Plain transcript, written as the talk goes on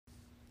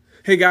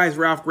Hey guys,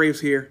 Ralph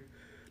Graves here.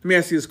 Let me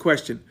ask you this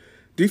question.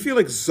 Do you feel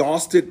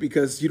exhausted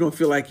because you don't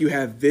feel like you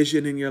have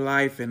vision in your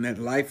life and that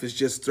life is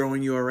just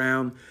throwing you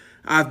around?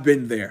 I've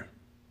been there.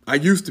 I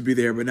used to be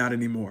there, but not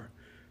anymore.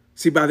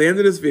 See, by the end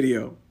of this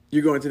video,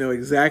 you're going to know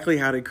exactly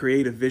how to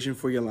create a vision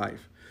for your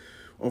life.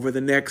 Over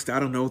the next,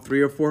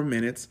 3 or 4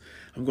 minutes,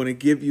 I'm going to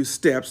give you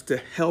steps to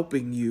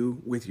helping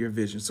you with your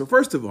vision. So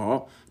first of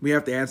all, we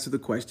have to answer the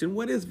question,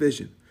 what is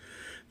vision?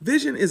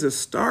 Vision is a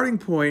starting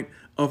point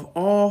of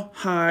all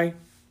high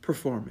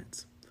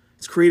performance.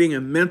 It's creating a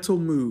mental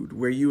mood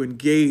where you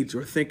engage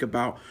or think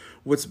about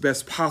what's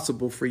best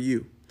possible for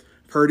you.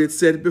 I've heard it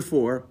said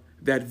before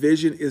that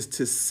vision is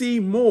to see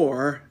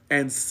more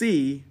and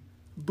see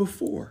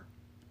before.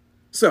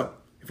 So,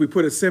 if we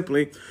put it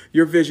simply,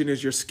 your vision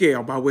is your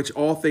scale by which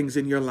all things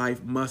in your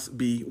life must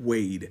be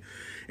weighed.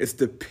 It's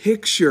the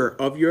picture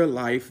of your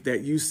life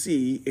that you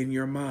see in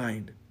your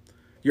mind.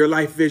 Your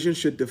life vision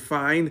should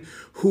define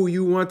who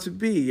you want to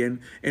be and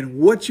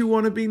what you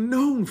want to be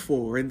known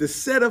for and the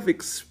set of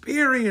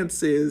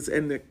experiences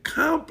and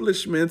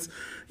accomplishments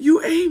you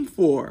aim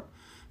for.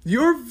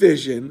 Your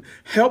vision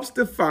helps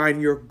define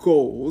your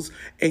goals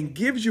and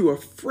gives you a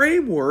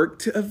framework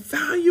to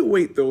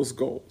evaluate those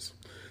goals.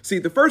 See,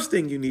 the first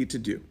thing you need to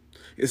do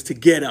is to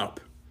get up,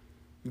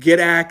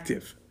 get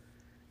active,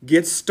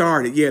 get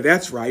started. Yeah,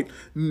 that's right.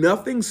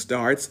 Nothing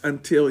starts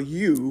until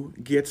you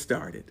get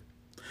started.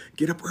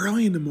 Get up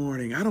early in the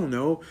morning.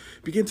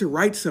 Begin to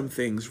write some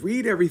things.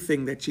 Read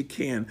everything that you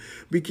can.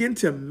 Begin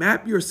to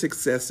map your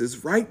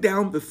successes. Write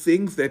down the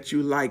things that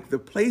you like, the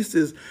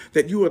places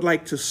that you would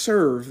like to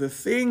serve, the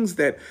things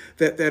that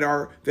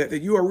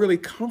you are really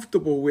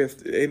comfortable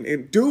with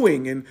and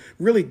doing and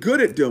really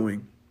good at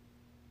doing.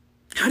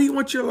 How do you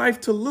want your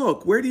life to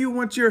look? Where do you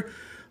want your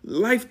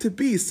life to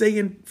be, say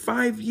in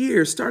 5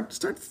 years? Start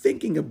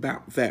thinking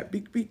about that.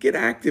 Get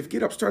active,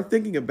 get up, start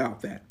thinking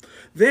about that.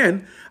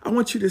 Then I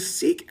want you to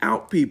seek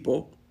out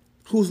people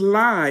whose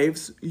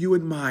lives you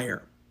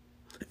admire.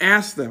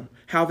 Ask them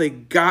how they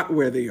got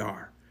where they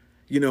are.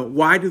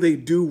 Why do they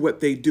do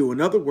what they do?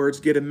 In other words,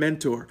 get a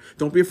mentor.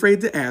 Don't be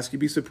afraid to ask. You'd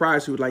be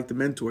surprised who would like to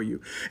mentor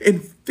you.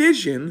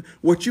 Envision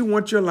what you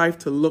want your life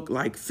to look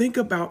like. Think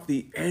about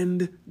the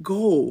end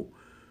goal.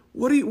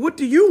 What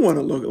do you want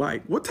to look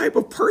like? What type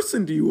of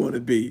person do you want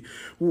to be?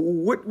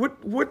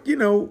 What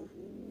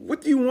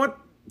do you want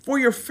for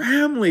your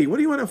family? What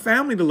do you want a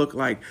family to look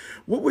like?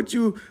 What would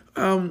you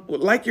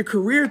like your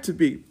career to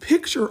be?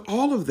 Picture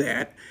all of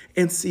that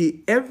and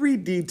see every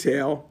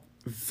detail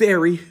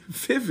very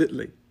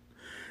vividly.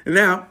 And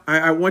now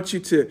I want you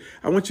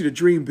to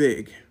dream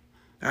big.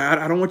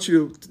 I don't want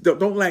you to,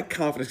 don't lack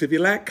confidence. If you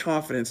lack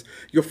confidence,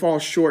 you'll fall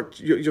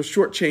short. You'll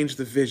shortchange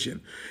the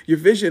vision. Your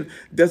vision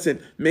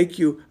doesn't make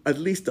you at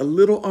least a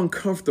little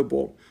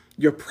uncomfortable.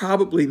 You're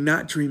probably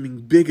not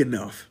dreaming big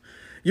enough.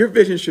 Your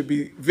vision should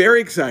be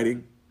very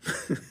exciting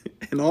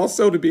and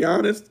also, to be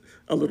honest,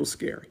 a little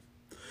scary.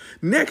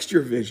 Next,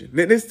 your vision.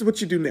 This is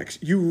what you do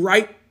next. You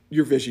write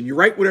your vision. You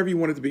write whatever you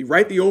want it to be.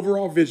 Write the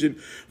overall vision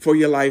for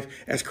your life,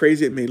 as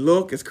crazy it may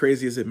look, as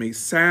crazy as it may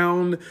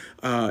sound.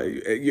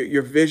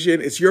 Your vision,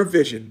 it's your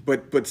vision,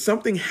 but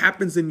something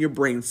happens in your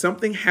brain.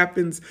 Something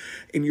happens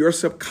in your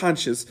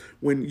subconscious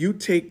when you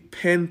take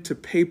pen to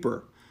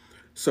paper.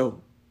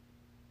 So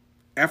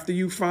after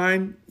you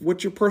find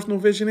what your personal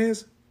vision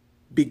is,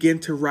 begin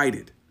to write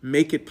it.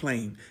 Make it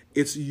plain.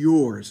 It's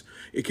yours.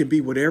 It can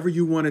be whatever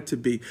you want it to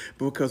be,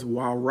 because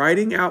while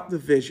writing out the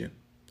vision,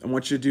 I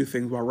want you to do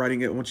things while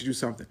writing it. I want you to do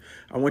something.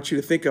 I want you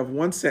to think of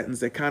one sentence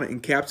that kind of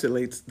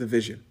encapsulates the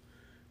vision.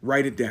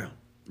 Write it down,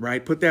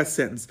 right? Put that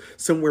sentence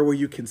somewhere where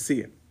you can see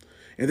it.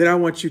 And then I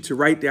want you to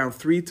write down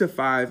 3 to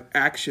 5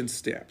 action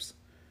steps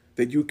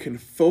that you can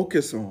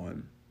focus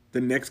on the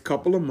next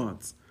couple of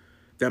months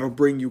that'll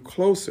bring you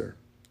closer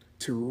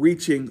to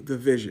reaching the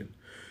vision.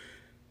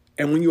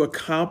 And when you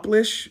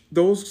accomplish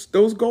those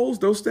goals,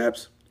 those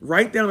steps,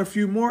 write down a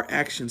few more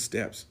action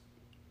steps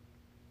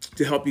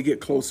to help you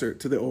get closer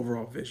to the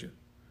overall vision.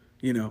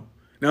 Now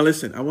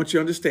listen, I want you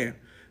to understand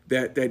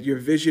that your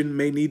vision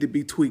may need to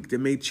be tweaked. It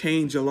may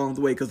change along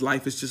the way, because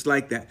life is just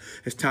like that.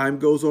 As time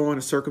goes on,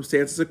 as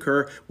circumstances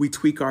occur, we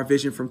tweak our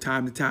vision from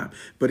time to time.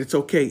 But it's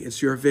okay.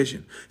 It's your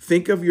vision.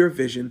 Think of your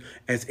vision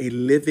as a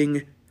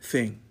living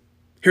thing.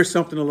 Here's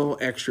something a little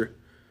extra,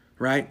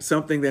 right?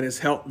 Something that has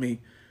helped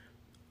me.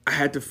 I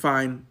had to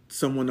find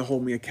someone to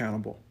hold me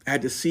accountable. I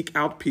had to seek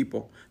out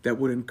people that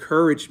would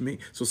encourage me.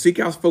 So seek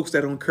out folks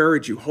that will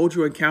encourage you, hold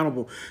you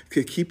accountable,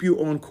 to keep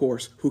you on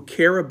course, who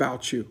care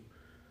about you,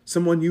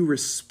 someone you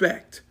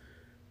respect,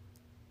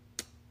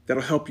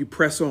 that'll help you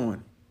press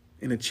on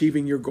in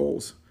achieving your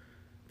goals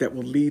that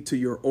will lead to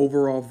your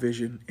overall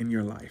vision in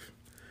your life.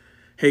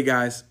 Hey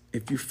guys,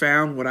 if you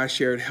found what I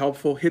shared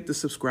helpful, hit the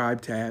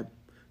subscribe tab,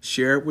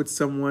 share it with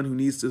someone who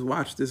needs to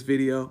watch this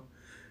video.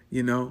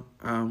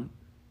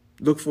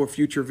 Look for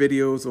future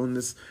videos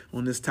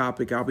on this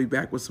topic. I'll be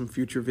back with some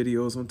future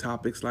videos on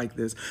topics like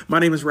this. My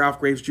name is Ralph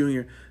Graves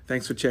Jr.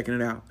 Thanks for checking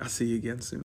it out. I'll see you again soon.